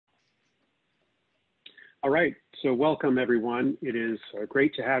All right, so welcome everyone. It is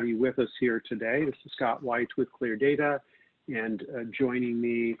great to have you with us here today. This is Scott Whyte with ClearDATA, and joining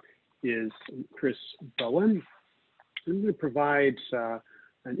me is Chris Bowen. I'm going to provide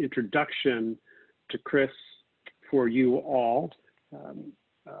an introduction to Chris for you all.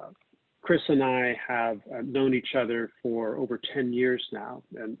 Chris and I have known each other for over 10 years now,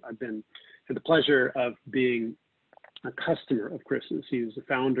 and I've had the pleasure of being a customer of Chris's. He is the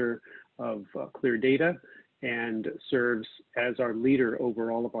founder of ClearDATA and serves as our leader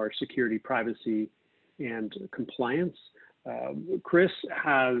over all of our security, privacy, and compliance. Chris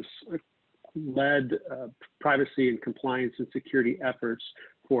has led privacy and compliance and security efforts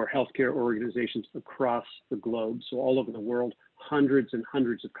for healthcare organizations across the globe, so all over the world, hundreds and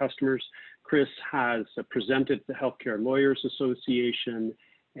hundreds of customers. Chris has presented at the Healthcare Lawyers Association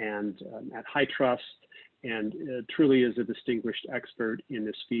and at HITRUST, and truly is a distinguished expert in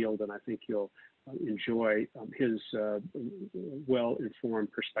this field, and I think you'll enjoy his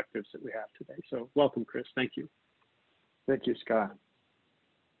well-informed perspectives that we have today. So welcome, Chris. Thank you. Thank you, Scott.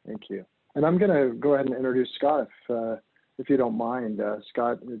 Thank you. And I'm going to go ahead and introduce Scott, if you don't mind.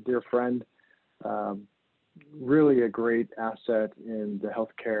 Scott, a dear friend, really a great asset in the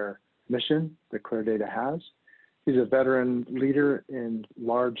healthcare mission that ClearDATA has. He's a veteran leader in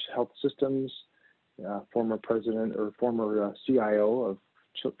large health systems, former president or former CIO of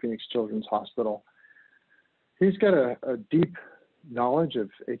Phoenix Children's Hospital. He's got a deep knowledge of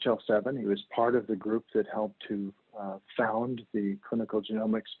HL7. He was part of the group that helped to found the Clinical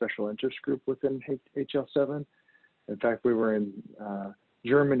Genomics Special Interest Group within HL7. In fact, we were in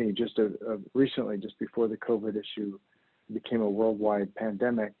Germany just recently, just before the COVID issue became a worldwide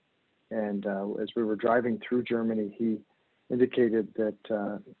pandemic. And as we were driving through Germany, he indicated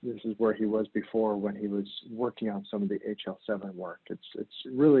that this is where he was before when he was working on some of the HL7 work. It's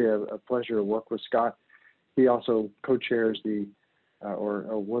really a pleasure to work with Scott. He also co-chairs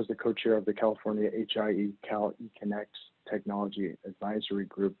or was the co-chair of the California HIE Cal eConnect Technology Advisory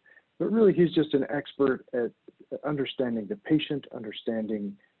Group. But really, he's just an expert at understanding the patient,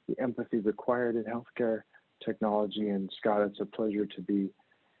 understanding the empathy required in healthcare technology. And Scott, it's a pleasure to be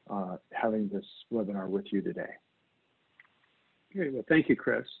having this webinar with you today. Great. Well, thank you,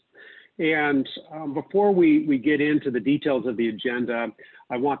 Chris. And before we get into the details of the agenda,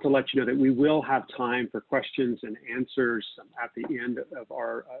 I want to let you know that we will have time for questions and answers at the end of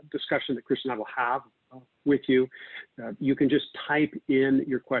our discussion that Chris and I will have with you. You can just type in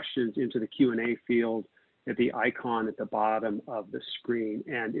your questions into the Q&A field at the icon at the bottom of the screen.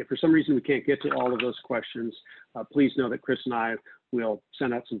 And if for some reason we can't get to all of those questions, please know that Chris and I will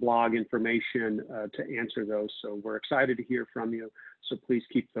send out some blog information to answer those. So we're excited to hear from you. So please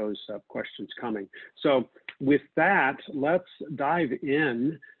keep those questions coming. So with that, let's dive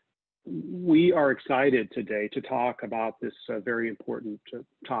in. We are excited today to talk about this very important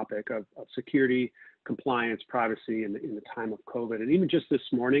topic of security, compliance, privacy in the time of COVID. And even just this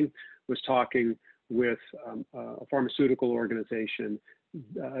morning was talking with a pharmaceutical organization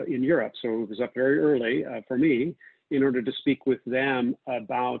in Europe. So it was up very early for me in order to speak with them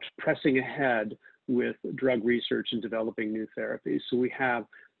about pressing ahead with drug research and developing new therapies. So we have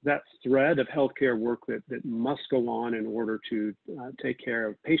that thread of healthcare work that must go on in order to take care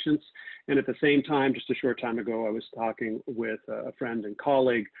of patients. And at the same time, just a short time ago, I was talking with a friend and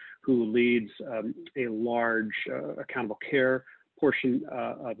colleague who leads a large accountable care portion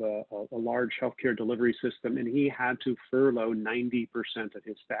of a large healthcare delivery system, and he had to furlough 90% of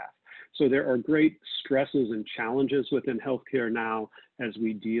his staff. So there are great stresses and challenges within healthcare now as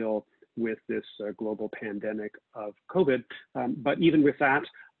we deal with this global pandemic of COVID. But even with that,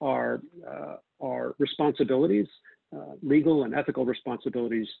 our responsibilities, legal and ethical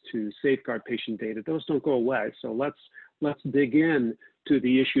responsibilities to safeguard patient data, those don't go away. So let's dig in to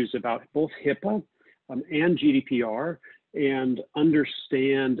the issues about both HIPAA and GDPR, and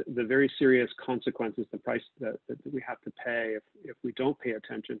understand the very serious consequences, the price that we have to pay if we don't pay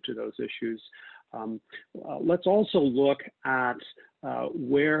attention to those issues. Let's also look at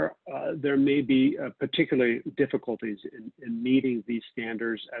where there may be particular difficulties in meeting these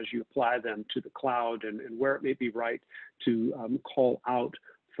standards as you apply them to the cloud, and where it may be right to call out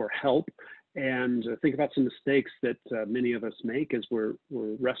for help. And think about some mistakes that many of us make as we're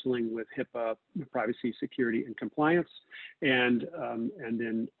wrestling with HIPAA, privacy, security, and compliance, and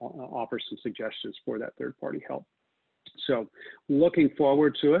then offer some suggestions for that third-party help. So looking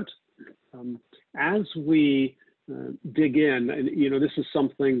forward to it. As we dig in, and this is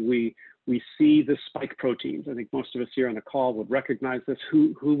something we see the spike proteins. I think most of us here on the call would recognize this.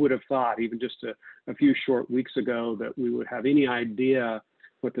 Who would have thought, even just a few short weeks ago, that we would have any idea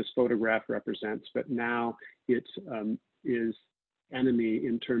what this photograph represents, but now it is enemy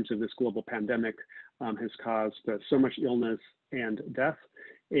in terms of this global pandemic has caused so much illness and death,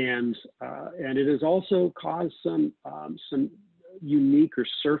 and it has also caused some unique or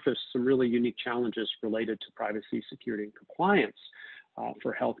surfaced some really unique challenges related to privacy, security, and compliance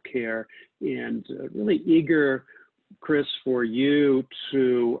for healthcare. And really eager, Chris, for you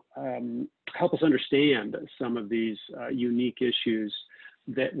to help us understand some of these unique issues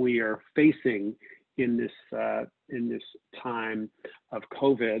that we are facing in this time of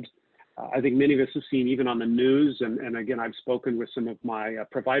COVID. I think many of us have seen, even on the news, and again, I've spoken with some of my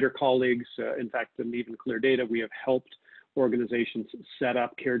provider colleagues. In fact, and even ClearDATA, we have helped organizations set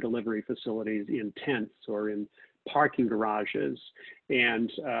up care delivery facilities in tents or in parking garages.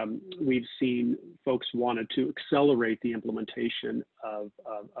 And we've seen folks wanted to accelerate the implementation of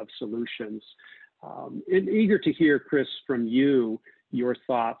solutions. And eager to hear, Chris, from you, your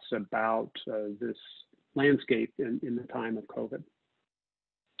thoughts about this landscape in the time of COVID.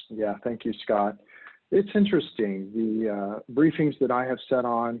 Yeah, thank you, Scott. It's interesting. The briefings that I have sat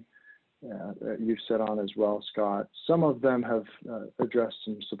on, you've sat on as well, Scott, some of them have addressed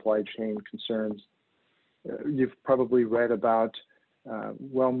some supply chain concerns. You've probably read about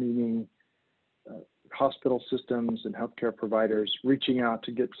well-meaning hospital systems and healthcare providers reaching out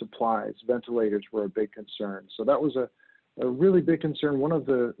to get supplies. Ventilators were a big concern. So that was a really big concern. One of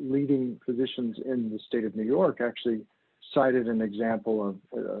the leading physicians in the state of New York actually cited an example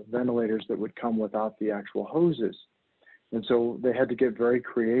of ventilators that would come without the actual hoses. And so they had to get very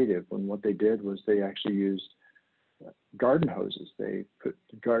creative, and what they did was they actually used garden hoses. They put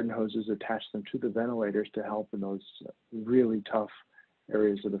garden hoses, attached them to the ventilators to help in those really tough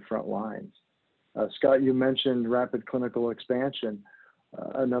areas of the front lines. Scott, you mentioned rapid clinical expansion.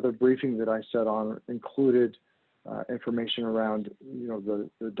 Another briefing that I sat on included information around,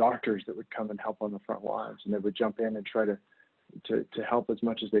 the doctors that would come and help on the front lines, and they would jump in and try to help as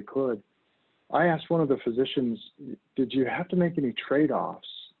much as they could. I asked one of the physicians, did you have to make any trade-offs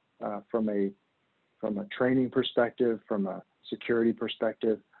from a training perspective, from a security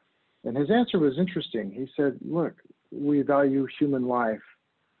perspective? And his answer was interesting. He said, look, we value human life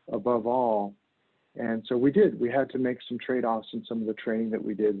above all. And so we did. We had to make some trade-offs in some of the training that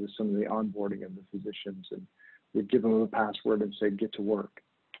we did with some of the onboarding of the physicians. And we'd give them a password and say, get to work.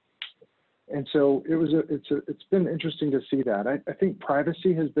 And so it's been interesting to see that. I think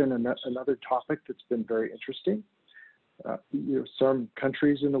privacy has been another topic that's been very interesting. Some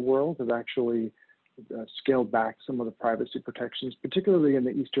countries in the world have actually scaled back some of the privacy protections, particularly in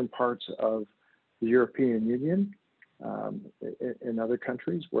the eastern parts of the European Union, in other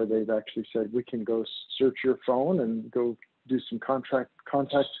countries where they've actually said, we can go search your phone and go do some contact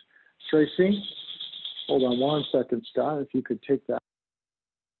tracing. Hold on one second, Scott, if you could take that.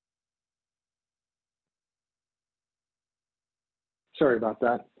 Sorry about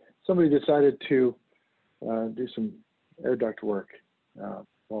that. Somebody decided to do some air duct work while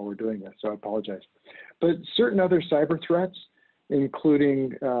we're doing this, so I apologize. But certain other cyber threats,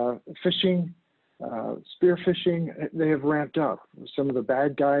 including phishing, spear phishing, they have ramped up. Some of the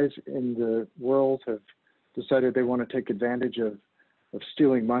bad guys in the world have decided they want to take advantage of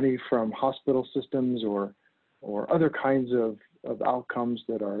stealing money from hospital systems or other kinds of outcomes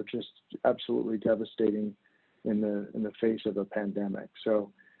that are just absolutely devastating in the face of a pandemic.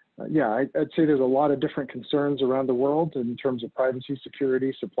 So yeah, I'd say there's a lot of different concerns around the world in terms of privacy,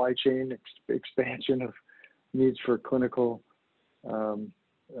 security, supply chain, expansion of needs for clinical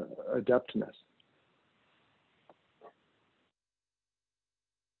adeptness.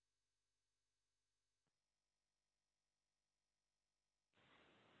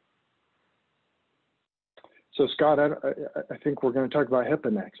 So Scott, I think we're going to talk about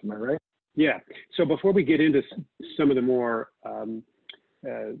HIPAA next, am I right? Yeah, so before we get into some of the more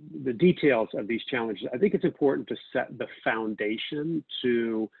the details of these challenges, I think it's important to set the foundation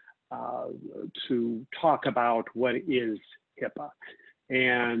to talk about what is HIPAA.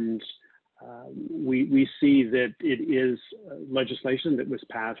 And we see that it is legislation that was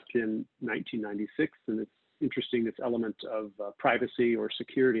passed in 1996, and it's interesting, this element of privacy or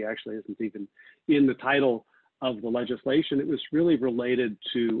security actually isn't even in the title of the legislation. It was really related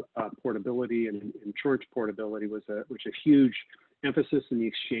to portability, and insurance portability was a huge emphasis in the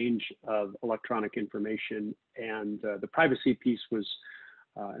exchange of electronic information, and the privacy piece was,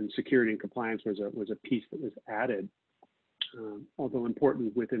 and security and compliance was a piece that was added, although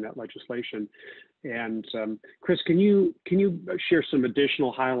important within that legislation. And Chris, can you share some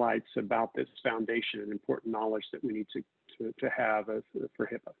additional highlights about this foundation and important knowledge that we need to have for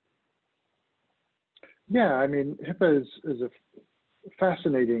HIPAA? Yeah, I mean, HIPAA is a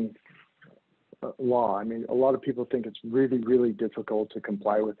fascinating law. I mean, a lot of people think it's really, really difficult to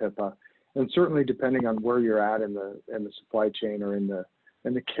comply with HIPAA, and certainly depending on where you're at in the supply chain or in the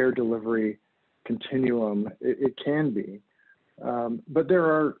care delivery continuum, it can be. But there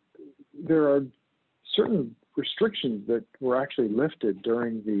are certain restrictions that were actually lifted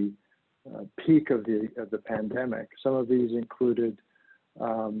during the peak of the pandemic. Some of these included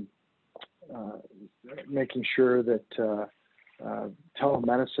making sure that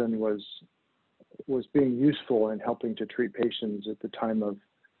telemedicine was being useful in helping to treat patients at the time of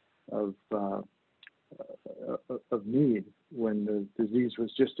need, when the disease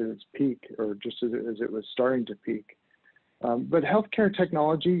was just at its peak, or just as it was starting to peak. But healthcare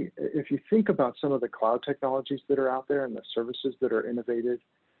technology, if you think about some of the cloud technologies that are out there and the services that are innovated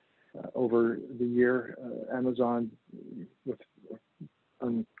over the year, Amazon with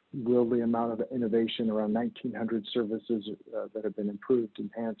unwieldy amount of innovation, around 1,900 services that have been improved,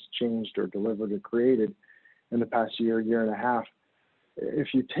 enhanced, changed, or delivered or created in the past year and a half.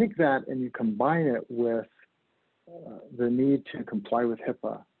 If you take that and you combine it with the need to comply with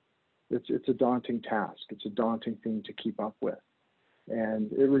HIPAA, it's a daunting task. It's a daunting thing to keep up with.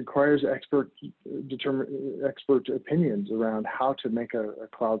 And it requires expert opinions around how to make a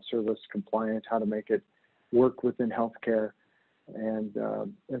cloud service compliant, how to make it work within healthcare, and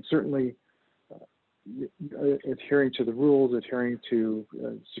certainly adhering to the rules, adhering to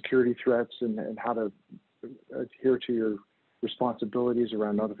security threats, and how to adhere to your responsibilities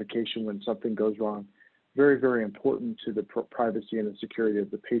around notification when something goes wrong. Very, very important to the privacy and the security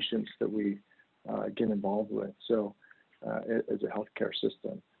of the patients that we get involved with. So, as a healthcare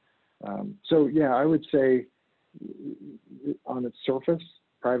system. So yeah, I would say on its surface,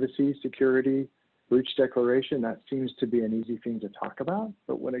 privacy, security, breach declaration, that seems to be an easy thing to talk about.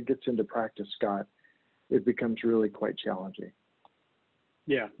 But when it gets into practice, Scott, it becomes really quite challenging.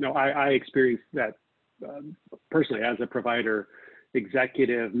 Yeah, no, I experienced that personally as a provider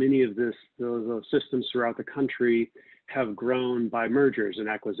executive. Many of those systems throughout the country have grown by mergers and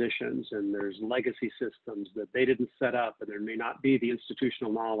acquisitions, and there's legacy systems that they didn't set up, and there may not be the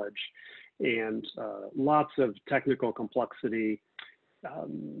institutional knowledge, and lots of technical complexity,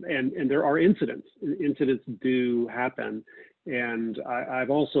 and there are incidents. Incidents do happen, and I've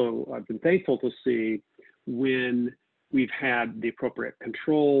been thankful to see when we've had the appropriate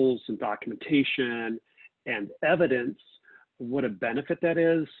controls and documentation and evidence what a benefit that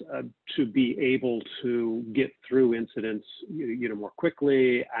is to be able to get through incidents, more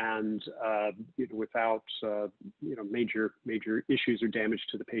quickly and without major issues or damage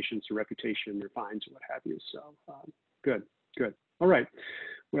to the patient's reputation or fines or what have you. So good. All right.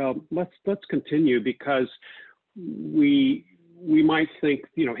 Well, let's continue, because we might think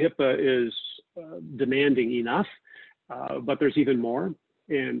HIPAA is demanding enough, but there's even more.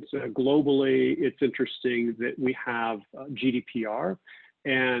 And globally, it's interesting that we have GDPR.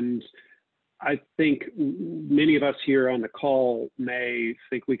 And I think many of us here on the call may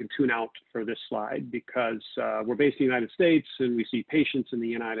think we can tune out for this slide, because we're based in the United States and we see patients in the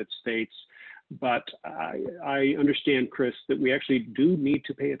United States. But I understand, Chris, that we actually do need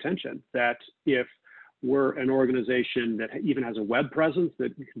to pay attention, that if we're an organization that even has a web presence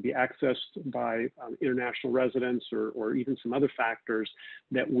that can be accessed by international residents or even some other factors,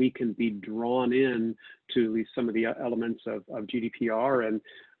 that we can be drawn in to at least some of the elements of GDPR. And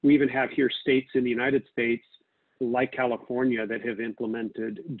we even have here states in the United States like California that have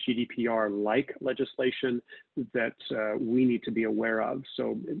implemented GDPR-like legislation that we need to be aware of.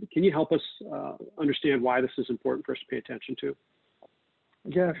 So can you help us understand why this is important for us to pay attention to?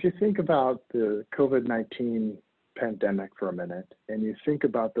 Yeah, if you think about the COVID-19 pandemic for a minute, and you think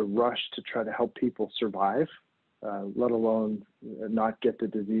about the rush to try to help people survive, let alone not get the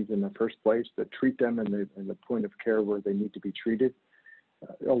disease in the first place, but treat them in the point of care where they need to be treated,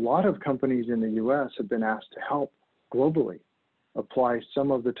 a lot of companies in the U.S. have been asked to help globally apply some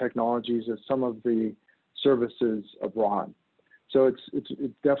of the technologies of some of the services abroad. So it's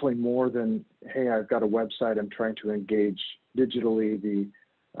definitely more than, hey, I've got a website, I'm trying to engage digitally the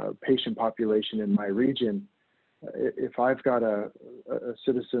patient population in my region. If I've got a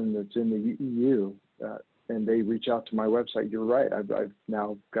citizen that's in the EU and they reach out to my website, you're right, I've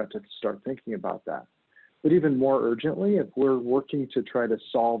now got to start thinking about that. But even more urgently, if we're working to try to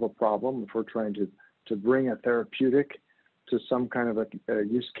solve a problem, if we're trying to bring a therapeutic to some kind of a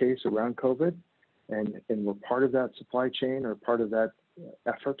use case around COVID, and we're part of that supply chain or part of that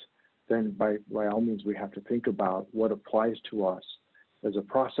effort, then by all means we have to think about what applies to us as a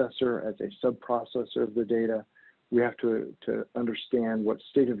processor, as a sub-processor of the data. We have to understand what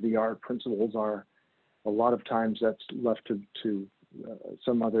state-of-the-art principles are. A lot of times that's left to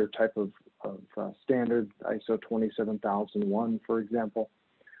some other type of standard, ISO 27001, for example.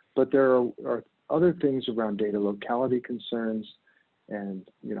 But there are other things around data locality concerns and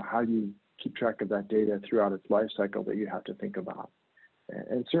how you keep track of that data throughout its life cycle that you have to think about.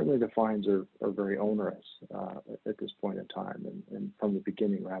 And certainly the fines are very onerous at this point in time, and from the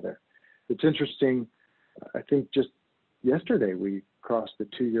beginning, rather. It's interesting, I think just yesterday we crossed the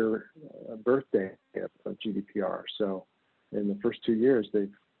 2-year birthday of GDPR. So in the first 2 years,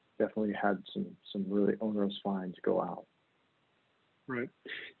 they've definitely had some really onerous fines go out. Right.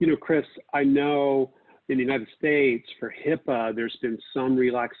 Chris, I know in the United States for HIPAA, there's been some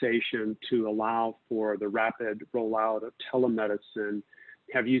relaxation to allow for the rapid rollout of telemedicine.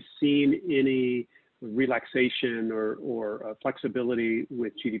 Have you seen any relaxation or flexibility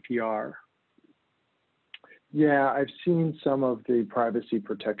with GDPR? Yeah, I've seen some of the privacy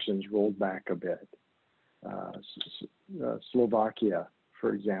protections rolled back a bit. Slovakia,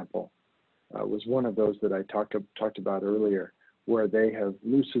 for example, was one of those that I talked about earlier, where they have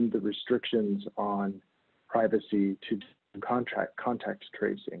loosened the restrictions on privacy to contact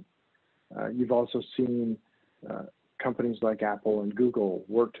tracing. You've also seen companies like Apple and Google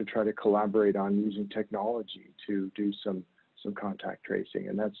work to try to collaborate on using technology to do some contact tracing,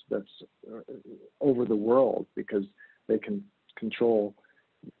 and that's over the world, because they can control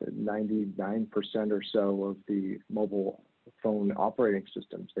 99% or so of the mobile phone operating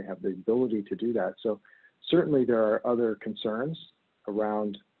systems. They have the ability to do that. So certainly there are other concerns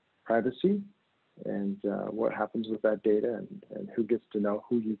around privacy and what happens with that data, and who gets to know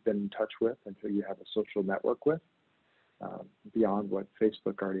who you've been in touch with and who you have a social network with, beyond what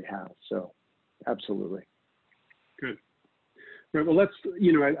Facebook already has. So absolutely. Good. Right, well, let's,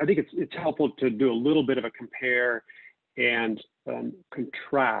 I think it's helpful to do a little bit of a compare and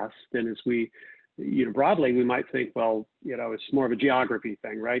contrast. And as we, broadly, we might think, well, it's more of a geography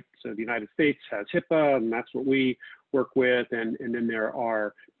thing, right? So the United States has HIPAA, and that's what we work with. And then there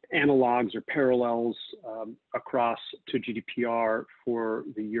are analogs or parallels across to GDPR for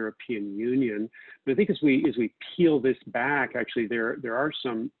the European Union. But I think as we peel this back, actually, there are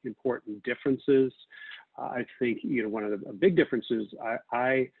some important differences. I think one of the big differences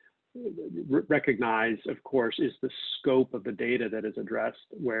I recognize, of course, is the scope of the data that is addressed,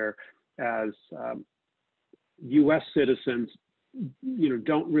 whereas U.S. citizens,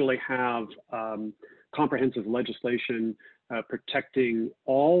 don't really have comprehensive legislation protecting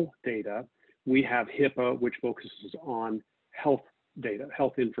all data. We have HIPAA, which focuses on health data,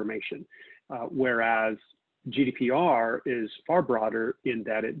 health information, whereas GDPR is far broader in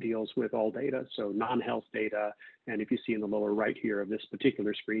that it deals with all data, so non-health data, and if you see in the lower right here of this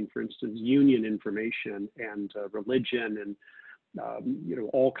particular screen, for instance, union information and religion and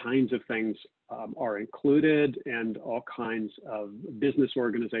all kinds of things are included, and all kinds of business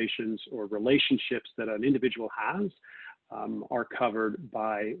organizations or relationships that an individual has are covered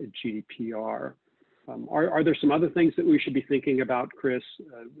by GDPR. Are there some other things that we should be thinking about, Chris,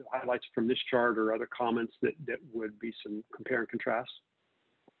 highlights from this chart or other comments that would be some compare and contrast?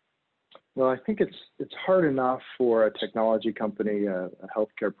 Well, I think it's hard enough for a technology company, a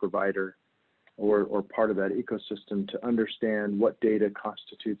healthcare provider, or part of that ecosystem to understand what data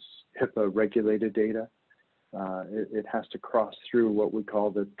constitutes HIPAA regulated data. It has to cross through what we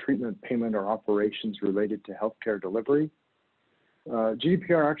call the treatment, payment, or operations related to healthcare delivery.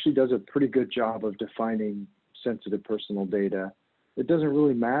 GDPR actually does a pretty good job of defining sensitive personal data. It doesn't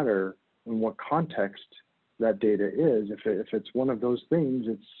really matter in what context that data is. If it's one of those things,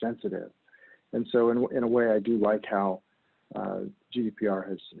 it's sensitive. And so in a way, I do like how GDPR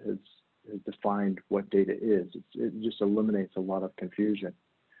has defined what data is. It just eliminates a lot of confusion.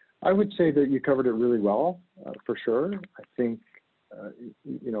 I would say that you covered it really well, for sure. I think,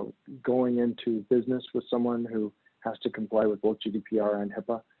 going into business with someone who has to comply with both GDPR and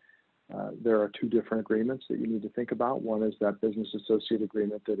HIPAA, there are two different agreements that you need to think about. One is that business associate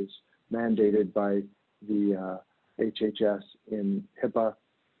agreement that is mandated by the HHS in HIPAA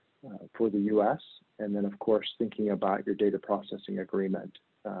for the US, and then of course thinking about your data processing agreement,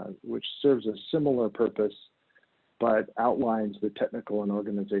 which serves a similar purpose, but outlines the technical and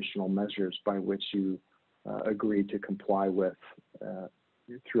organizational measures by which you agree to comply with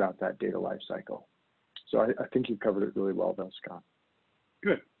throughout that data lifecycle. So I think you covered it really well, though, Scott.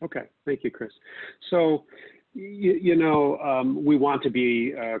 Good. Okay. Thank you, Chris. So, we want to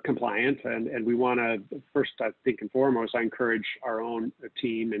be compliant, and we want to, first, I think and foremost, I encourage our own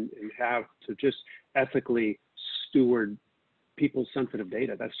team and have to just ethically steward people's sensitive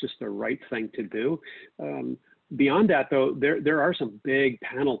data. That's just the right thing to do. Beyond that, though, there are some big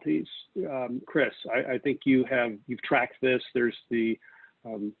penalties. Chris, I think you've tracked this. There's the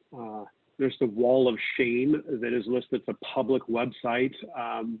wall of shame that is listed. It's a public website.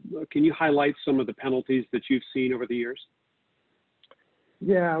 Can you highlight some of the penalties that you've seen over the years?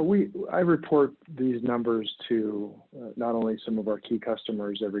 Yeah, I report these numbers to not only some of our key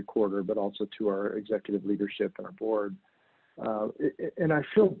customers every quarter, but also to our executive leadership and our board. And I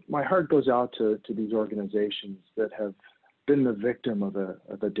feel my heart goes out to these organizations that have been the victim of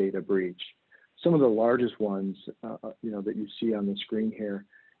a data breach. Some of the largest ones, that you see on the screen here,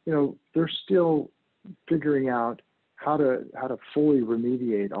 they're still figuring out how to fully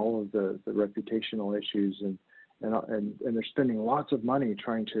remediate all of the reputational issues, and they're spending lots of money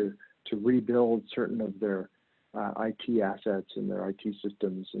trying to rebuild certain of their IT assets and their IT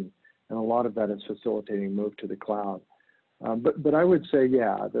systems, and a lot of that is facilitating move to the cloud. But I would say,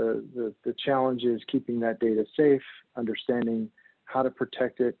 yeah, the challenge is keeping that data safe, understanding how to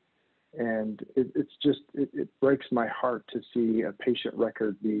protect it, and it breaks my heart to see a patient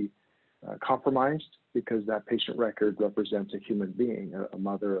record be compromised, because that patient record represents a human being, a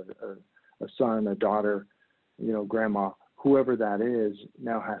mother, a son, a daughter, grandma, whoever that is,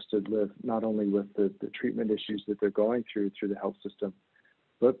 now has to live not only with the treatment issues that they're going through the health system,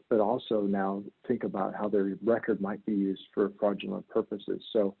 but also now think about how their record might be used for fraudulent purposes.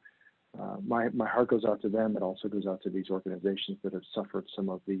 So my heart goes out to them. It also goes out to these organizations that have suffered some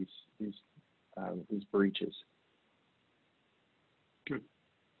of these breaches.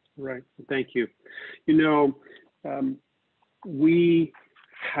 Right. Thank you. We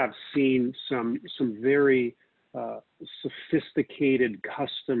have seen some very sophisticated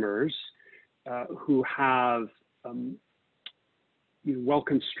customers who have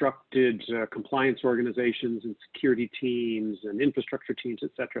well-constructed compliance organizations and security teams and infrastructure teams,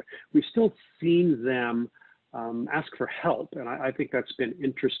 et cetera. We've still seen them ask for help, and I think that's been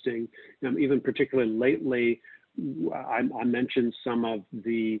interesting. Even particularly lately, I mentioned some of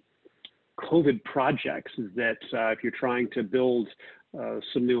the COVID projects that if you're trying to build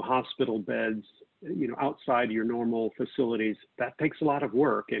some new hospital beds, outside your normal facilities, that takes a lot of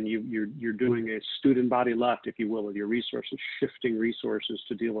work, and you're doing a student body left, if you will, of your resources, shifting resources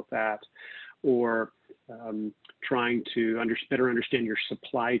to deal with that, or trying to better understand your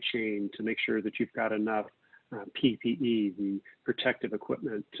supply chain to make sure that you've got enough PPE, the protective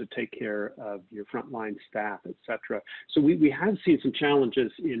equipment, to take care of your frontline staff, et cetera. So we have seen some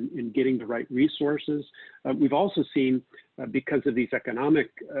challenges in getting the right resources. We've also seen, because of these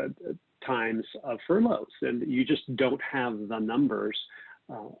economic times, of furloughs, and you just don't have the numbers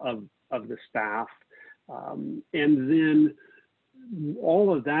of the staff. And then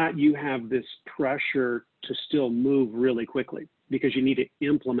all of that, you have this pressure to still move really quickly, because you need to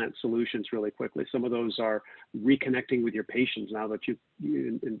implement solutions really quickly. Some of those are reconnecting with your patients now that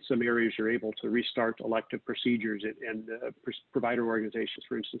in some areas you're able to restart elective procedures, and provider organizations,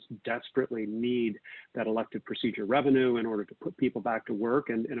 for instance, desperately need that elective procedure revenue in order to put people back to work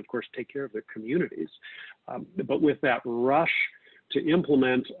and of course, take care of their communities. But with that rush to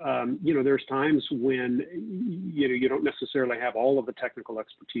implement, there's times when you don't necessarily have all of the technical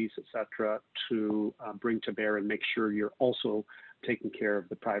expertise, et cetera, to bring to bear and make sure you're also taking care of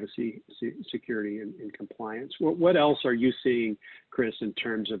the privacy, security, and compliance. What else are you seeing, Chris, in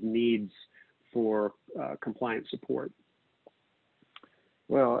terms of needs for compliance support?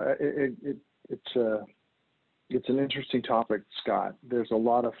 Well, it's an interesting topic, Scott. There's a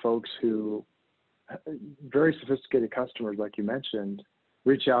lot of folks who, very sophisticated customers, like you mentioned,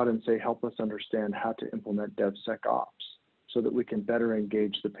 reach out and say, help us understand how to implement DevSecOps so that we can better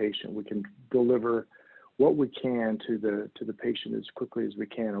engage the patient. We can deliver what we can to the patient as quickly as we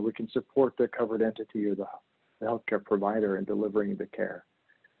can, or we can support the covered entity or the healthcare provider in delivering the care.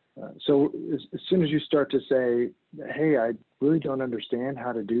 So as soon as you start to say, hey, I really don't understand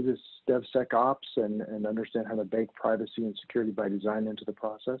how to do this DevSecOps and understand how to bake privacy and security by design into the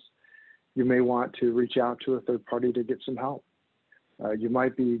process, you may want to reach out to a third party to get some help. You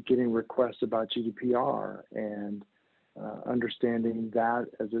might be getting requests about GDPR and understanding that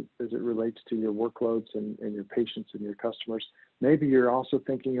as it relates to your workloads and your patients and your customers. Maybe you're also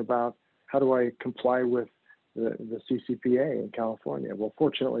thinking about, how do I comply with the CCPA in California? Well,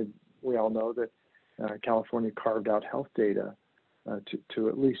 fortunately, we all know that California carved out health data to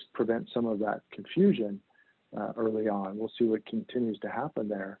at least prevent some of that confusion early on. We'll see what continues to happen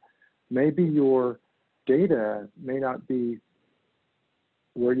there. Maybe your data may not be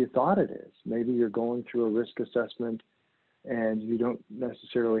where you thought it is. Maybe you're going through a risk assessment and you don't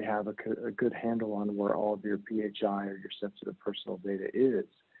necessarily have a good handle on where all of your PHI or your sensitive personal data is.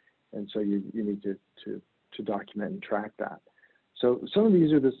 And so you need to to document and track that. So some of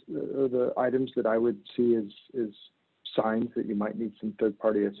these are the items that I would see as signs that you might need some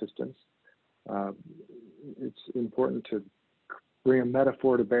third-party assistance. It's important to bring a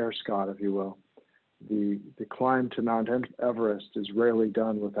metaphor to bear, Scott, if you will. The climb to Mount Everest is rarely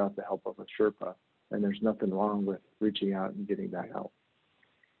done without the help of a Sherpa, and there's nothing wrong with reaching out and getting that help.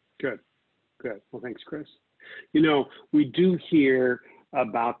 Good. Well, thanks, Chris. You know, we do hear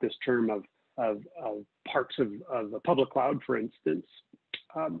about this term of parts of the public cloud, for instance,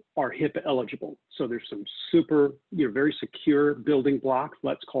 are HIPAA eligible. So there's some super, very secure building blocks,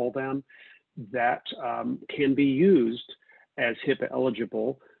 let's call them, that can be used as HIPAA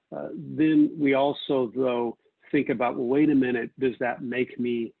eligible. Then we also, though, think about, well, wait a minute, does that make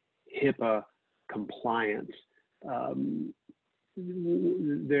me HIPAA compliant?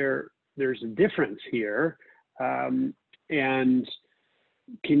 There's a difference here. And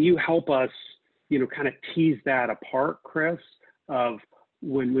can you help us, kind of tease that apart, Chris, of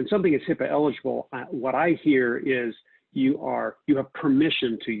when something is HIPAA eligible, what I hear is you have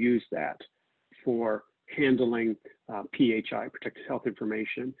permission to use that for handling PHI, protected health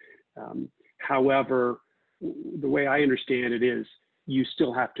information. However, the way I understand it is you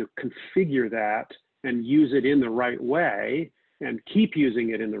still have to configure that and use it in the right way and keep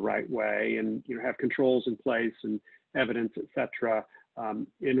using it in the right way, and have controls in place and evidence, et cetera,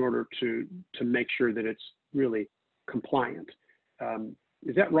 in order to make sure that it's really compliant.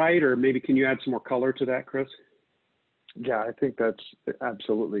 Is that right? Or maybe can you add some more color to that, Chris? Yeah, I think that's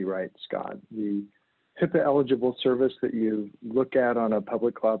absolutely right, Scott. The HIPAA eligible service that you look at on a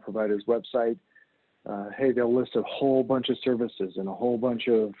public cloud provider's website, hey, they'll list a whole bunch of services and a whole bunch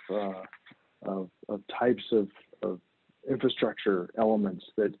of types of infrastructure elements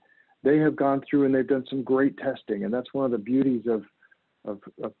that they have gone through, and they've done some great testing. And that's one of the beauties of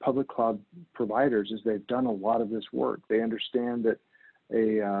public cloud providers, is they've done a lot of this work. They understand that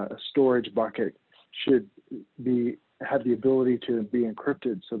a storage bucket should have the ability to be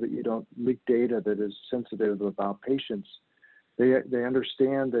encrypted so that you don't leak data that is sensitive about patients. They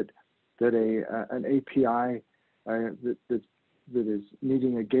understand that an API that is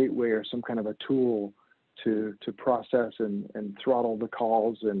needing a gateway or some kind of a tool to process and throttle the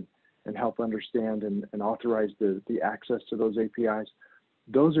calls and help understand and authorize the access to those APIs.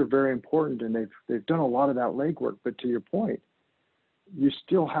 Those are very important, and they've done a lot of that legwork. But to your point, you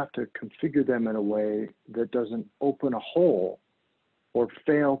still have to configure them in a way that doesn't open a hole or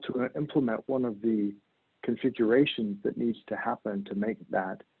fail to implement one of the configurations that needs to happen to make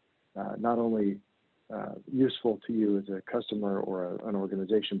that not only useful to you as a customer or an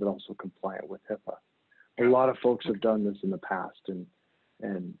organization, but also compliant with HIPAA. A lot of folks have done this in the past, and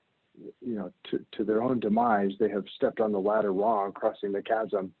to their own demise, they have stepped on the ladder wrong, crossing the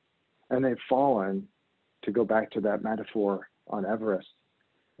chasm, and they've fallen, to go back to that metaphor, on Everest.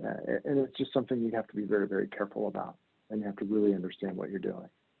 And it's just something you have to be very, very careful about, and you have to really understand what you're doing.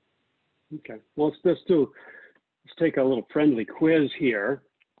 Okay. Well, let's take a little friendly quiz here.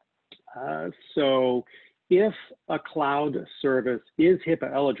 So if a cloud service is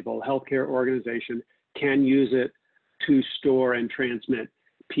HIPAA eligible, a healthcare organization can use it to store and transmit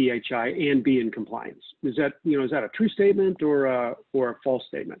PHI and be in compliance. Is that a true statement or a false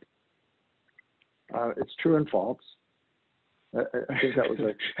statement? It's true and false. I think that was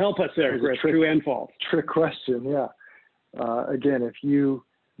a help us there, Chris. True and false. Trick question, yeah. Again, if you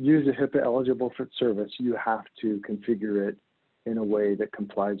use a HIPAA eligible service, you have to configure it in a way that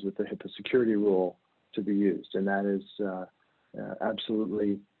complies with the HIPAA security rule to be used, and that is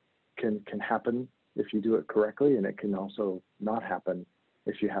absolutely can happen if you do it correctly, and it can also not happen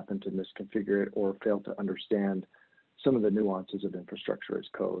if you happen to misconfigure it or fail to understand some of the nuances of infrastructure as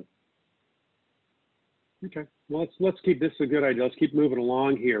code. Okay, well, let's keep this a good idea. Let's keep moving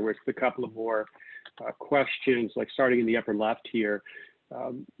along here with a couple of more questions, like starting in the upper left here.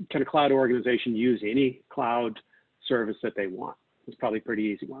 Can a cloud organization use any cloud service that they want? It's probably a pretty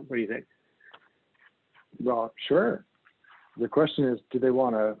easy one. What do you think? Well, sure. The question is, do they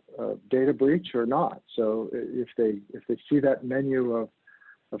want a data breach or not? So if they see that menu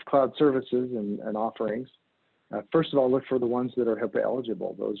of cloud services and offerings, first of all, look for the ones that are HIPAA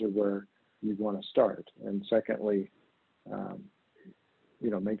eligible. Those are where you'd want to start. And secondly,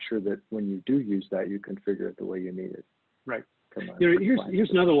 make sure that when you do use that, you configure it the way you need it. Right. Here's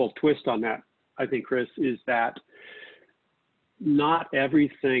another little twist on that, I think, Chris, is that not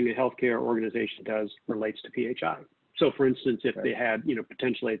everything a healthcare organization does relates to PHI. So for instance, if they had,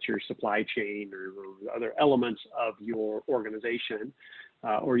 potentially it's your supply chain or other elements of your organization,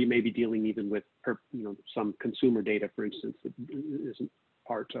 or you may be dealing even with, some consumer data, for instance, that isn't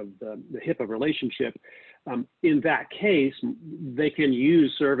part of the HIPAA relationship. In that case, they can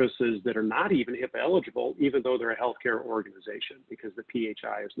use services that are not even HIPAA eligible, even though they're a healthcare organization, because the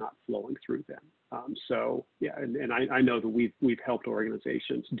PHI is not flowing through them. So yeah, and I know that we've helped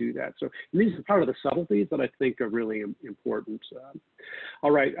organizations do that. So these are part of the subtleties that I think are really important.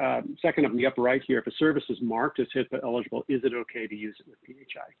 All right, second up in the upper right here, if a service is marked as HIPAA eligible, is it okay to use it with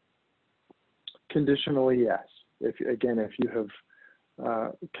PHI? Conditionally, yes. If you have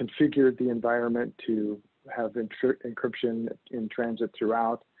configured the environment to have encryption in transit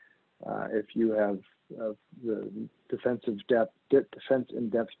throughout, if you have the defense in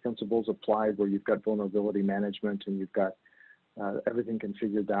depth principles applied, where you've got vulnerability management and you've got everything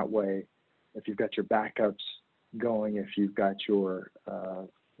configured that way, if you've got your backups going, if you've got your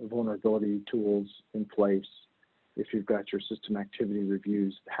vulnerability tools in place, if you've got your system activity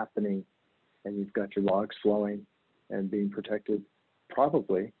reviews happening, and you've got your logs flowing and being protected,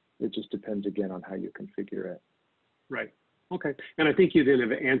 probably. It just depends, again, on how you configure it. Right. Okay. And I think you then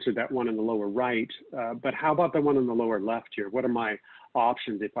have answered that one in the lower right, but how about the one in the lower left here? What are my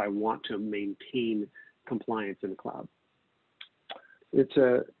options if I want to maintain compliance in the cloud? It's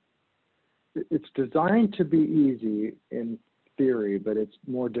designed to be easy in theory, but it's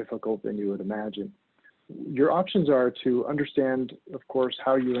more difficult than you would imagine. Your options are to understand, of course,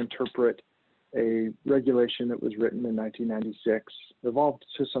 how you interpret a regulation that was written in 1996, evolved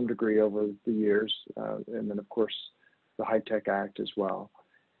to some degree over the years, and then, of course, the HITECH Act as well.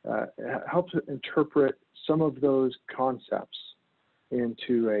 It helps interpret some of those concepts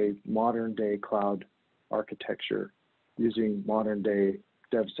into a modern-day cloud architecture using modern-day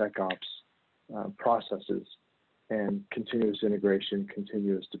DevSecOps processes and continuous integration,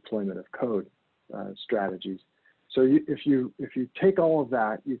 continuous deployment of code strategies. So if you take all of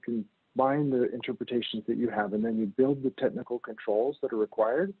that, you can bind the interpretations that you have, and then you build the technical controls that are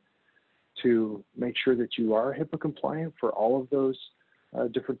required to make sure that you are HIPAA compliant for all of those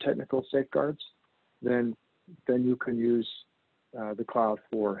different technical safeguards, then you can use the cloud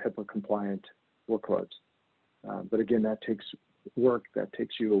for HIPAA compliant workloads. But again, that takes work, that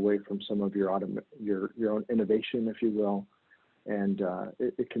takes you away from some of your own innovation, if you will, and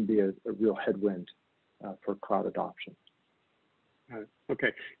it can be a real headwind for cloud adoption.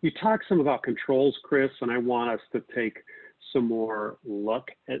 Okay, you talked some about controls, Chris, and I want us to take some more look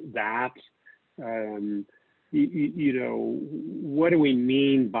at that. You know, what do we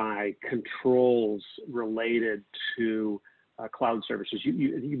mean by controls related to cloud services?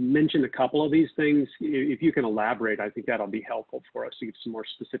 You mentioned a couple of these things. If you can elaborate, I think that'll be helpful for us to give some more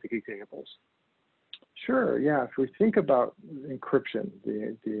specific examples. Sure, yeah. If we think about encryption,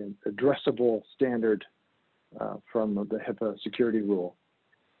 the addressable standard from the HIPAA security rule,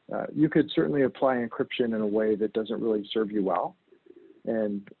 you could certainly apply encryption in a way that doesn't really serve you well.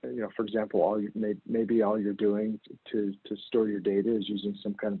 And for example, maybe all you're doing to store your data is using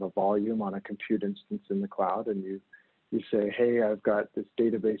some kind of a volume on a compute instance in the cloud, and you say, hey, I've got this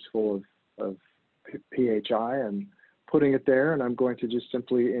database full of PHI, and putting it there, and I'm going to just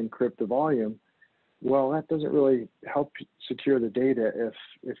simply encrypt the volume. Well, that doesn't really help secure the data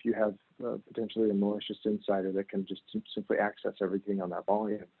if you have potentially a malicious insider that can just simply access everything on that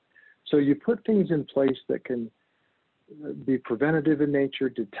volume. So you put things in place that can be preventative in nature,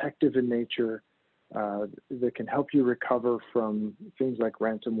 detective in nature, that can help you recover from things like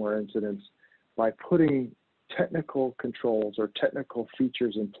ransomware incidents by putting technical controls or technical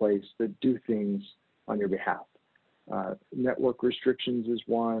features in place that do things on your behalf. Network restrictions is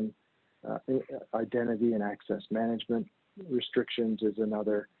one. Identity and access management restrictions is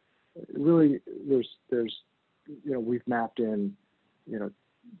another. Really, we've mapped in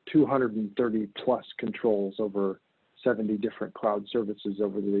 230 plus controls over 70 different cloud services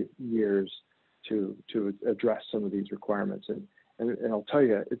over the years to address some of these requirements. And I'll tell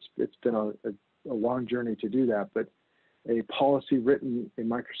you, it's been a long journey to do that, but a policy written in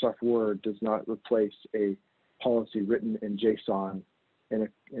Microsoft Word does not replace a policy written in JSON in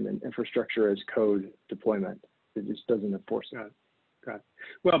an infrastructure as code deployment. It just doesn't enforce it. Got it.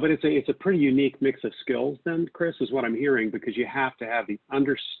 Well, but it's a pretty unique mix of skills then, Chris, is what I'm hearing, because you have to have the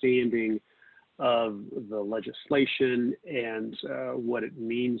understanding of the legislation and what it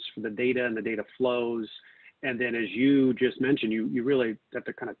means for the data and the data flows. And then, as you just mentioned, you really have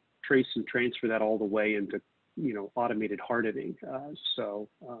to kind of trace and transfer that all the way into, automated hardening.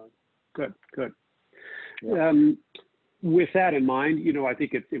 Good. Yeah. With that in mind, I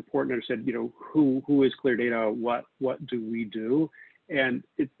think it's important to understand, who is ClearDATA? What do we do? And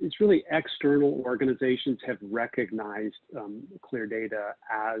it's really external organizations have recognized ClearDATA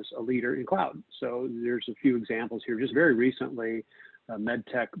as a leader in cloud. So there's a few examples here. Just very recently,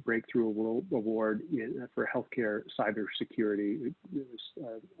 MedTech Breakthrough Award for healthcare cybersecurity. It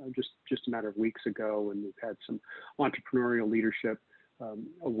was just a matter of weeks ago, and we've had some entrepreneurial leadership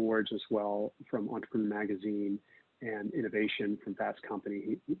awards as well from Entrepreneur Magazine and Innovation from Fast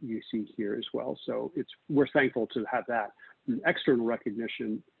Company you see here as well. So we're thankful to have that external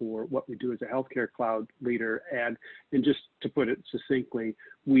recognition for what we do as a healthcare cloud leader. And just to put it succinctly,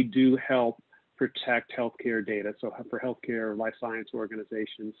 we do help protect healthcare data. So for healthcare life science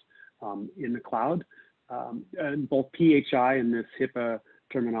organizations in the cloud, and both PHI in this HIPAA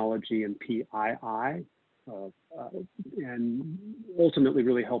terminology and PII, and ultimately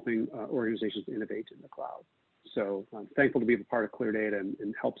really helping organizations innovate in the cloud. So I'm thankful to be a part of ClearDATA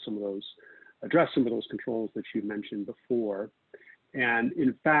and help address some of those controls that you mentioned before. And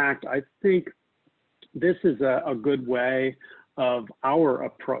in fact, I think this is a good way of our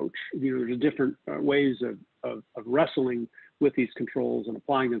approach. There's different ways of wrestling with these controls and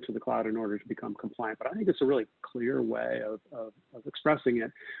applying them to the cloud in order to become compliant. But I think it's a really clear way of expressing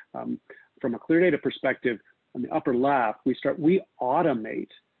it. From a ClearDATA perspective, on the upper left, we automate,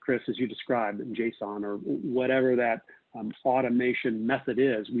 Chris, as you described, in JSON or whatever that automation method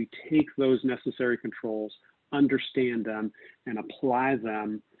is. We take those necessary controls, understand them, and apply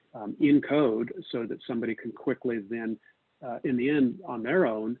them in code so that somebody can quickly then, in the end, on their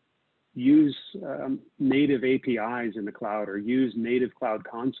own, use native APIs in the cloud or use native cloud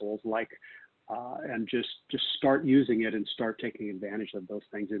consoles and just start using it and start taking advantage of those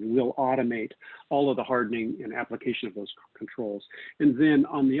things. And we'll automate all of the hardening and application of those controls. And then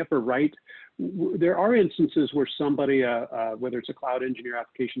on the upper right, there are instances where somebody, whether it's a cloud engineer,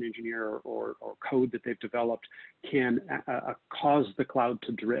 application engineer, or code that they've developed, can cause the cloud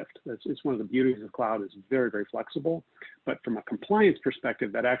to drift. It's one of the beauties of cloud. It's very, very flexible. But from a compliance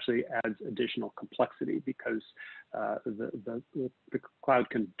perspective, that actually adds additional complexity because the cloud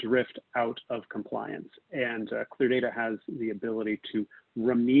can drift out of compliance. And ClearDATA has the ability to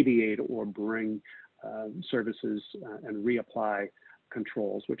remediate or bring services and reapply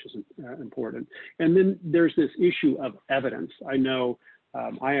controls, which is important. And then there's this issue of evidence. I know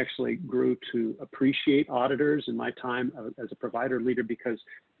I actually grew to appreciate auditors in my time as a provider leader because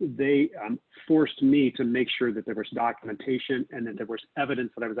they forced me to make sure that there was documentation and that there was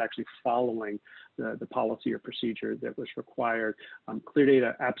evidence that I was actually following the policy or procedure that was required.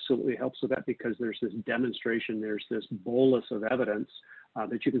 ClearDATA absolutely helps with that because there's this demonstration, there's this bolus of evidence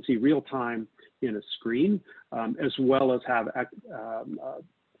that you can see real time in a screen, as well as have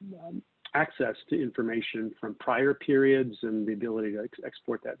access to information from prior periods and the ability to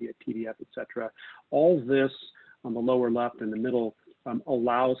export that via PDF, et cetera. All this on the lower left and the middle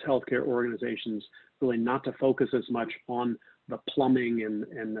allows healthcare organizations really not to focus as much on the plumbing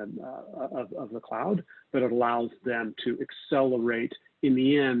of the cloud, but it allows them to accelerate, in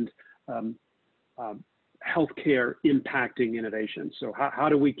the end, healthcare impacting innovation. So how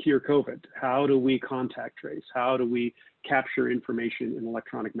do we cure COVID? How do we contact trace? How do we capture information in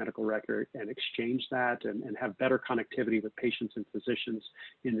electronic medical record and exchange that and have better connectivity with patients and physicians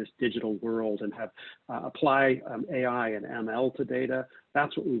in this digital world and have apply AI and ML to data?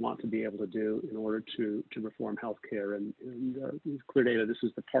 That's what we want to be able to do in order to reform healthcare. And ClearDATA, this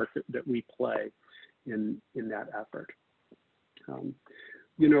is the part that we play in that effort.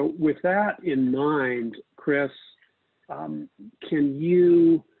 With that in mind, Chris, can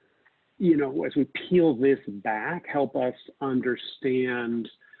you, as we peel this back, help us understand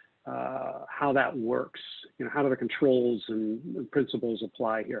how that works? How do the controls and principles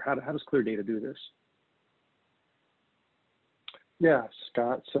apply here? How does ClearDATA do this? Yeah,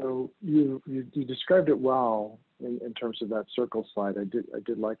 Scott. So you described it well in terms of that circle slide. I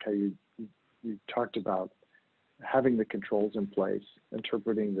did like how you talked about having the controls in place,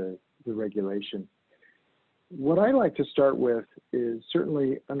 interpreting the regulation. What I like to start with is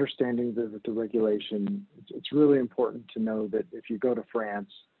certainly understanding the regulation. It's really important to know that if you go to France,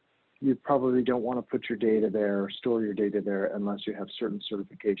 you probably don't want to put your data there or store your data there unless you have certain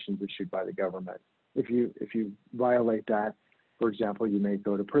certifications issued by the government. If you violate that, for example, you may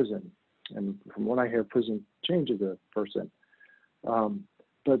go to prison. And from what I hear, prison changes a person.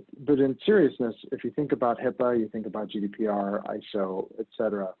 But in seriousness, if you think about HIPAA, you think about GDPR, ISO, et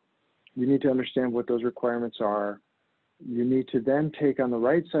cetera, you need to understand what those requirements are. You need to then take on the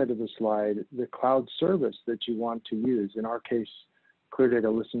right side of the slide the cloud service that you want to use. In our case,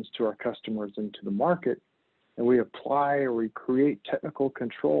 ClearDATA listens to our customers and to the market, and we apply or we create technical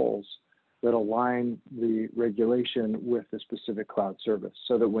controls that align the regulation with the specific cloud service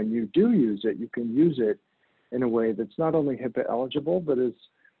so that when you do use it, you can use it in a way that's not only HIPAA eligible, but is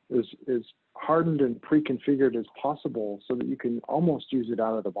as hardened and pre-configured as possible so that you can almost use it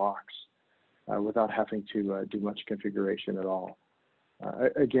out of the box without having to do much configuration at all.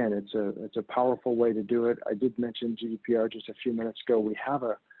 Again, it's a powerful way to do it. I did mention GDPR just a few minutes ago. We have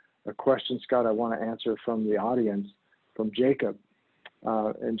a question, Scott, I want to answer from the audience, from Jacob.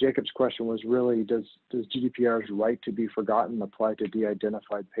 And Jacob's question was really, does GDPR's right to be forgotten apply to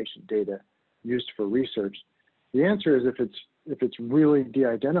de-identified patient data used for research? The answer is if it's really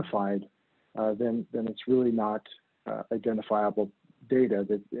de-identified, then it's really not identifiable data,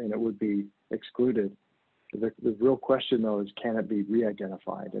 and it would be excluded. The real question, though, is can it be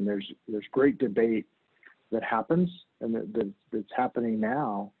re-identified? And there's great debate that happens and that's happening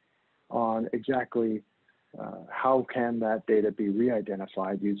now on exactly how can that data be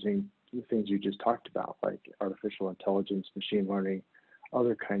re-identified using the things you just talked about, like artificial intelligence, machine learning,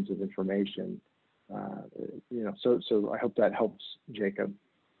 other kinds of information. So I hope that helps, Jacob.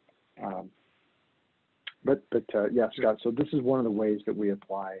 Yeah, Scott. So this is one of the ways that we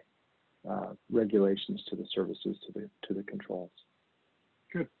apply regulations to the services, to the controls.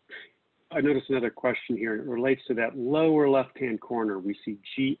 Good. I noticed another question here. It relates to that lower left-hand corner. We see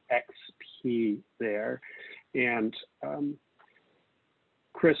GXP there. And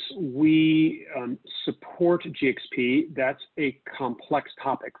Chris, we support GXP. That's a complex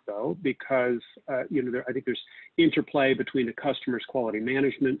topic, though, because I think there's interplay between the customer's quality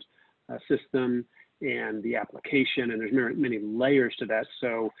management system and the application, and there's many layers to that.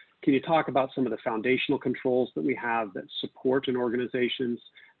 So can you talk about some of the foundational controls that we have that support an organization's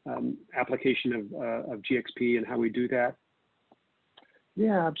application of GXP and how we do that?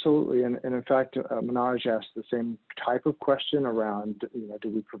 Yeah, absolutely. And in fact, Manoj asked the same type of question around, do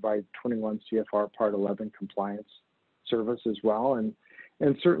we provide 21 CFR Part 11 compliance service as well?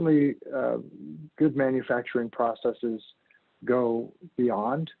 And certainly good manufacturing processes go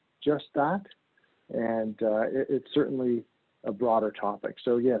beyond just that. And it's certainly a broader topic.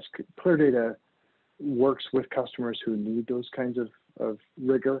 So yes, ClearDATA works with customers who need those kinds of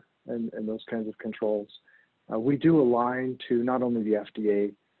rigor and those kinds of controls. We do align to not only the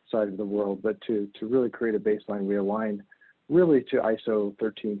FDA side of the world, but to really create a baseline, we align really to ISO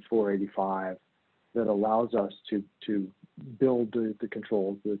 13485 that allows us to build the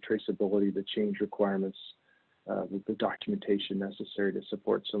controls, the traceability, the change requirements, the documentation necessary to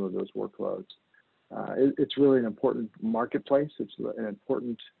support some of those workloads. It's really an important marketplace. It's an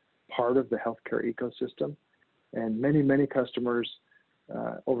important part of the healthcare ecosystem. And many customers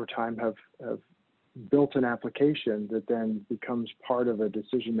over time have built an application that then becomes part of a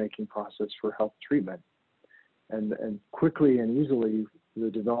decision-making process for health treatment. And quickly and easily, the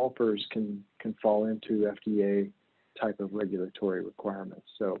developers can fall into FDA type of regulatory requirements.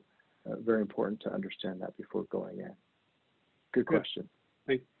 So very important to understand that before going in. Good question.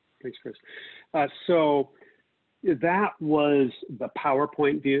 Thanks, Chris. So that was the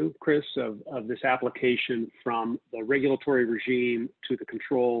PowerPoint view, Chris, of this application from the regulatory regime to the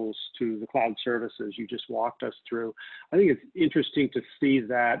controls to the cloud services you just walked us through. I think it's interesting to see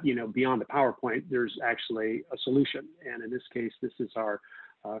that, beyond the PowerPoint, there's actually a solution. And in this case, this is our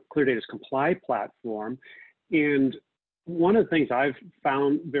ClearDATA's Comply platform. And one of the things I've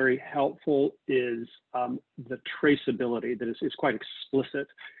found very helpful is the traceability that is quite explicit.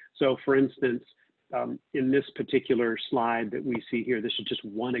 So for instance, in this particular slide that we see here, this is just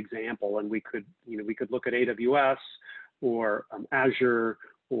one example, and we could look at AWS or Azure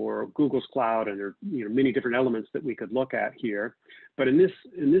or Google's cloud, and there are many different elements that we could look at here. But in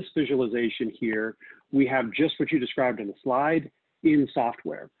this visualization here, we have just what you described in the slide in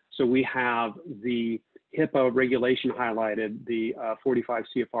software. So we have the HIPAA regulation highlighted, the 45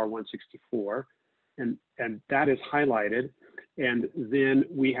 CFR 164, and that is highlighted. And then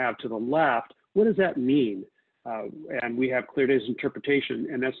we have to the left, what does that mean? And we have ClearDATA's interpretation,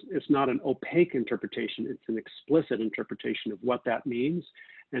 and it's not an opaque interpretation, it's an explicit interpretation of what that means.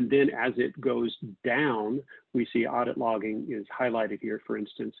 And then as it goes down, we see audit logging is highlighted here, for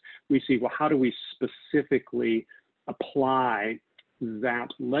instance. We see, well, how do we specifically apply that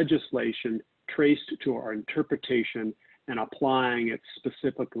legislation traced to our interpretation and applying it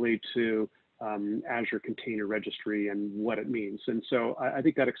specifically to Azure Container Registry and what it means. And so I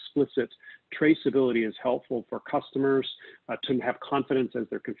think that explicit traceability is helpful for customers to have confidence as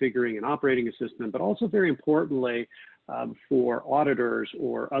they're configuring and operating a system, but also very importantly for auditors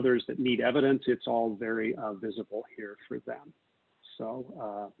or others that need evidence, it's all very visible here for them.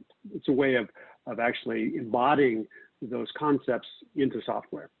 So it's a way of actually embodying those concepts into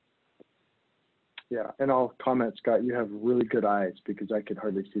software. Yeah, and I'll comment, Scott, you have really good eyes because I could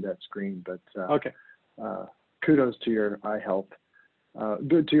hardly see that screen, but okay. Kudos to your eye health.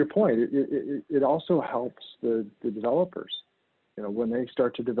 Good to your point. It also helps the developers. You know, when they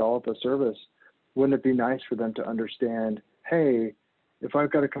start to develop a service, wouldn't it be nice for them to understand, hey, if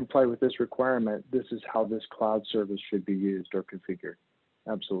I've got to comply with this requirement, this is how this cloud service should be used or configured.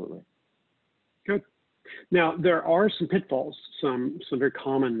 Absolutely. Good. Now, there are some pitfalls, some very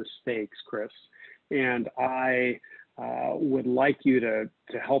common mistakes, Chris, and I would like you to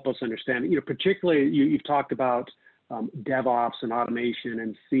help us understand, you know, particularly you've talked about DevOps and automation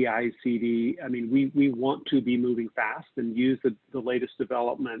and CI/CD. I mean, we want to be moving fast and use the latest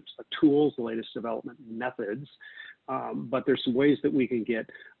development tools, the latest development methods, but there's some ways that we can get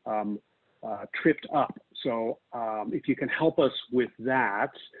tripped up. So if you can help us with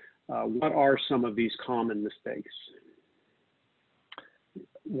that, what are some of these common mistakes?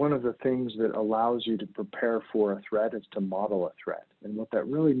 One of the things that allows you to prepare for a threat is to model a threat. And what that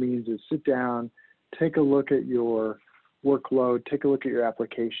really means is sit down, take a look at your workload, take a look at your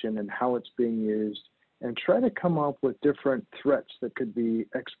application and how it's being used, and try to come up with different threats that could be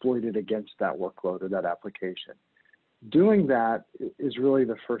exploited against that workload or that application. Doing that is really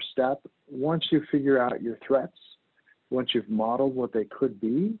the first step. Once you figure out your threats, once you've modeled what they could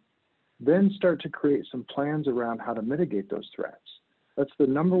be, then start to create some plans around how to mitigate those threats. That's the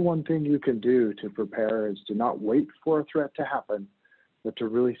number one thing you can do to prepare, is to not wait for a threat to happen, but to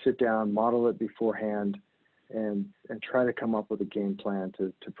really sit down, model it beforehand, and try to come up with a game plan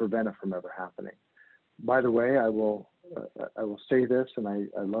to prevent it from ever happening. By the way, I will say this, and I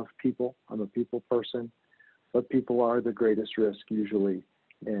love people. I'm a people person, but people are the greatest risk usually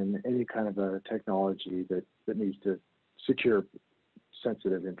in any kind of a technology that needs to secure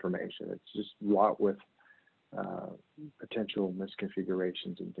sensitive information. It's just wrought with potential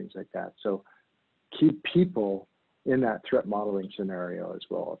misconfigurations and things like that. So keep people in that threat modeling scenario as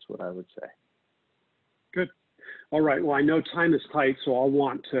well. That's what I would say. Good. All right. Well, I know time is tight, so I'll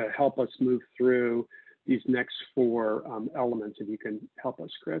want to help us move through these next four elements, if you can help us,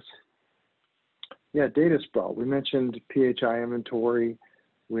 Chris. Yeah, data sprawl. We mentioned PHI inventory.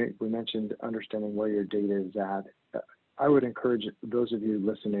 We mentioned understanding where your data is at. I would encourage those of you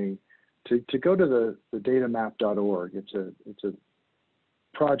listening to go to the datamap.org. It's a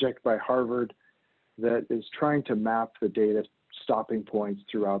project by Harvard that is trying to map the data stopping points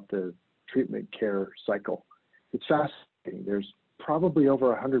throughout the treatment care cycle. It's fascinating. There's probably over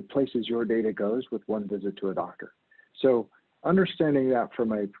 100 places your data goes with one visit to a doctor. So understanding that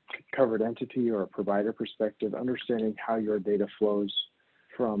from a covered entity or a provider perspective, understanding how your data flows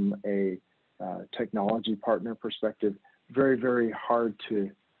from a technology partner perspective, very, very hard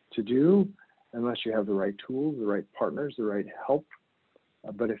to do unless you have the right tools, the right partners, the right help.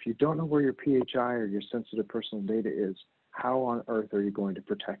 But if you don't know where your PHI or your sensitive personal data is, how on earth are you going to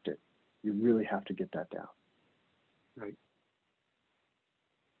protect it? You really have to get that down. Right.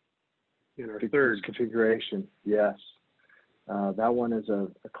 And our third configuration, yes. That one is a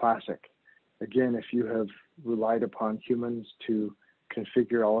classic. Again, if you have relied upon humans to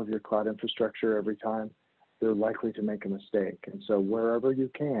configure all of your cloud infrastructure every time, they're likely to make a mistake. And so wherever you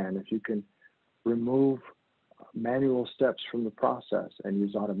can, if you can remove manual steps from the process and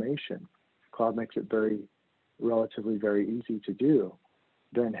use automation, cloud makes it relatively very easy to do,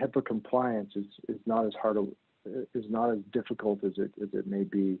 then HIPAA compliance is not as difficult as it may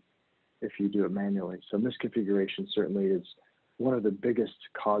be if you do it manually. So misconfiguration certainly is one of the biggest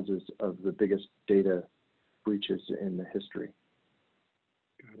causes of the biggest data breaches in the history.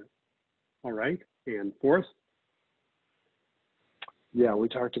 Got it. All right. And fourth? Yeah, we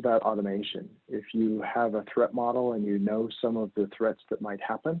talked about automation. If you have a threat model and you know some of the threats that might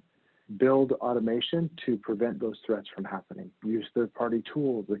happen, build automation to prevent those threats from happening. Use third-party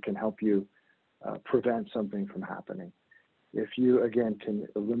tools that can help you prevent something from happening. If you, again, can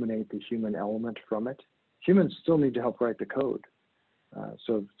eliminate the human element from it, humans still need to help write the code.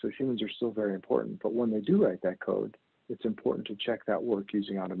 So humans are still very important. But when they do write that code, it's important to check that work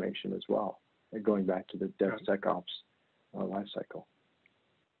using automation as well, and going back to the DevSecOps lifecycle.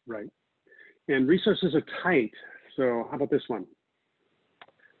 Right. And resources are tight. So how about this one?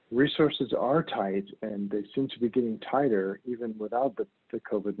 Resources are tight, and they seem to be getting tighter even without the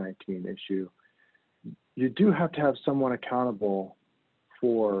COVID-19 issue. You do have to have someone accountable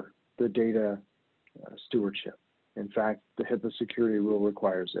for the data stewardship. In fact, the HIPAA security rule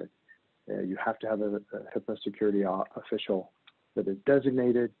requires it. You have to have a HIPAA security official that is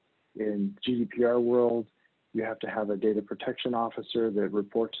designated. In GDPR world, you have to have a data protection officer that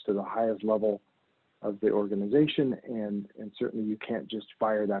reports to the highest level of the organization, and certainly you can't just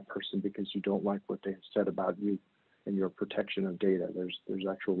fire that person because you don't like what they have said about you and your protection of data. There's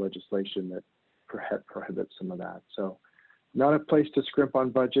actual legislation that prohibits some of that. So not a place to scrimp on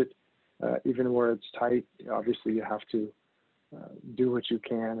budget, even where it's tight. Obviously, you have to do what you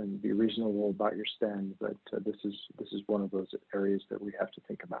can and be reasonable about your spend, but this is one of those areas that we have to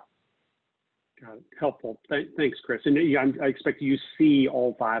think about. Got it. Helpful. Thanks, Chris. And I expect you see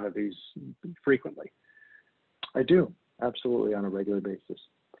all 5 of these frequently. I do, absolutely, on a regular basis,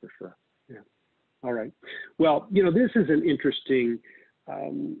 for sure. Yeah. All right. Well, this is an interesting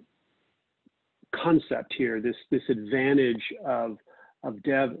concept here. This advantage of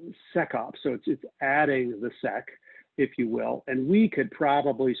DevSecOps. So it's adding the sec, if you will, and we could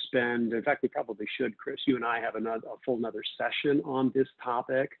probably spend. In fact, we probably should, Chris. You and I have a full another session on this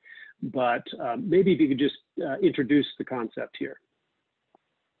topic, but maybe if you could just introduce the concept here.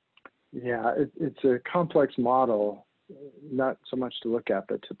 Yeah, it's a complex model, not so much to look at,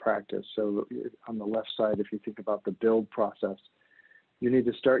 but to practice. So on the left side, if you think about the build process, you need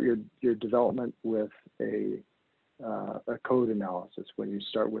to start your development with a code analysis. When you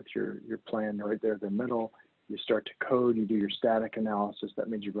start with your plan right there in the middle, you start to code, you do your static analysis. That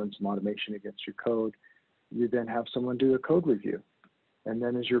means you run some automation against your code. You then have someone do a code review. And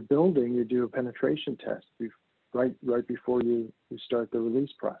then as you're building, you do a penetration test right before you start the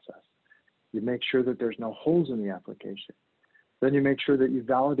release process. You make sure that there's no holes in the application. Then you make sure that you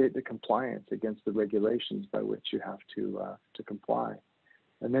validate the compliance against the regulations by which you have to comply.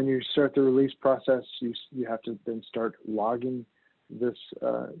 And then you start the release process. You have to then start logging this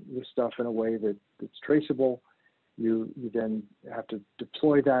stuff in a way that's traceable. You then have to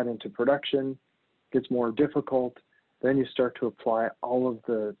deploy that into production. It gets more difficult. Then you start to apply all of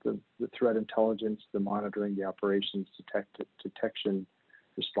the threat intelligence, the monitoring, the operations, detection,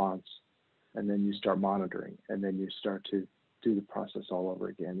 response, and then you start monitoring, and then you start to do the process all over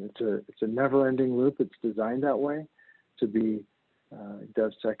again. It's a never-ending loop. It's designed that way to be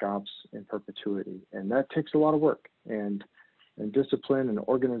DevSecOps in perpetuity, and that takes a lot of work and discipline and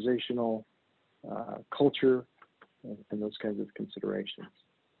organizational culture and those kinds of considerations.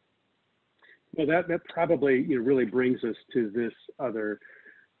 Well, that probably really brings us to this other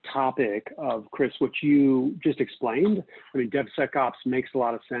topic of, Chris, what you just explained. I mean, DevSecOps makes a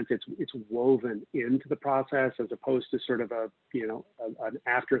lot of sense. It's woven into the process as opposed to sort of an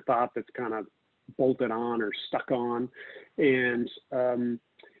afterthought that's kind of bolted on or stuck on, and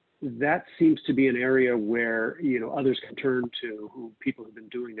that seems to be an area where others can turn to, people who've been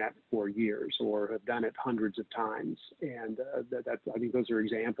doing that for years or have done it hundreds of times, and I think those are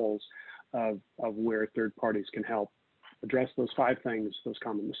examples of where third parties can help address those 5 things, those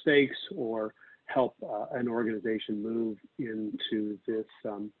common mistakes, or help an organization move into this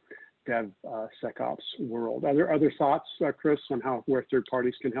DevSecOps world. Are there other thoughts, Chris, on where third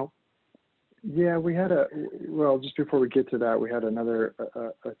parties can help? Yeah, we had just before we get to that, we had another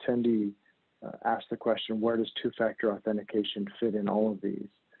attendee ask the question, where does two-factor authentication fit in all of these?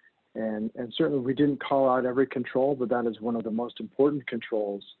 And certainly we didn't call out every control, but that is one of the most important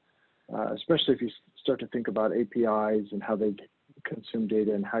controls, especially if you start to think about APIs and how they consume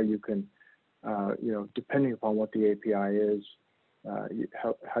data and how you can, depending upon what the API is,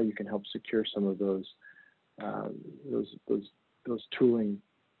 how you can help secure some of those tooling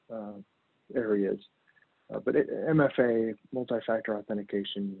areas. But MFA, multi-factor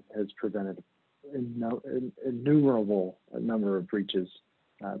authentication, has prevented an innumerable number of breaches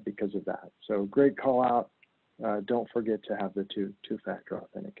because of that. So great call out. Don't forget to have the two-factor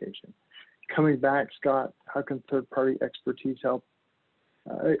authentication. Coming back, Scott, how can third-party expertise help?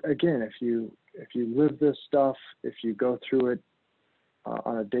 Again, if you live this stuff, if you go through it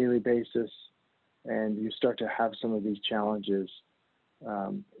on a daily basis, and you start to have some of these challenges,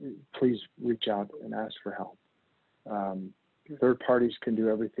 please reach out and ask for help. Third parties can do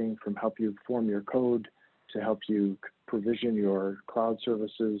everything from help you form your code to help you provision your cloud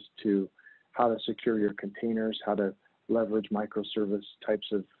services to how to secure your containers, how to leverage microservice types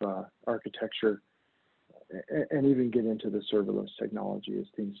of architecture, and even get into the serverless technology as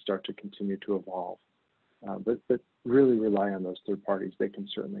things start to continue to evolve. But really rely on those third parties. They can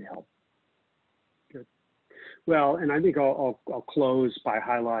certainly help. Good. Well, and I think I'll close by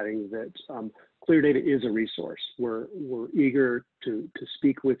highlighting that ClearDATA is a resource. We're eager to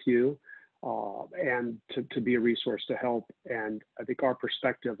speak with you and to be a resource to help. And I think our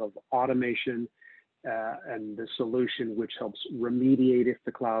perspective of automation and the solution which helps remediate if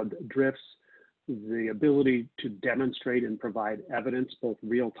the cloud drifts, the ability to demonstrate and provide evidence both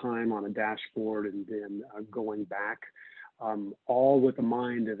real time on a dashboard and then going back, all with a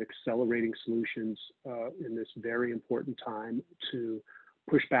mind of accelerating solutions in this very important time to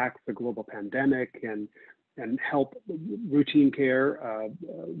push back the global pandemic and help routine care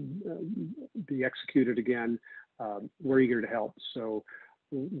be executed again we're eager to help. So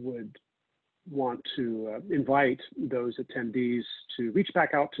would want to invite those attendees to reach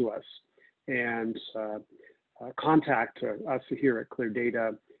back out to us and contact us here at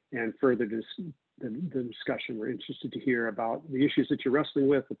ClearDATA and further the discussion. We're interested to hear about the issues that you're wrestling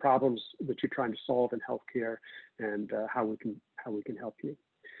with, the problems that you're trying to solve in healthcare, and how we can help you.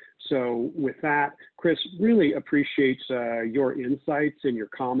 So with that, Chris, really appreciate your insights and your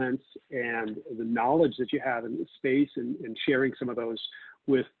comments and the knowledge that you have in the space and sharing some of those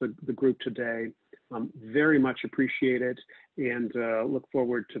with the group today. Very much appreciate it, and look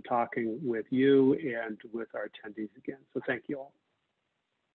forward to talking with you and with our attendees again. So thank you all.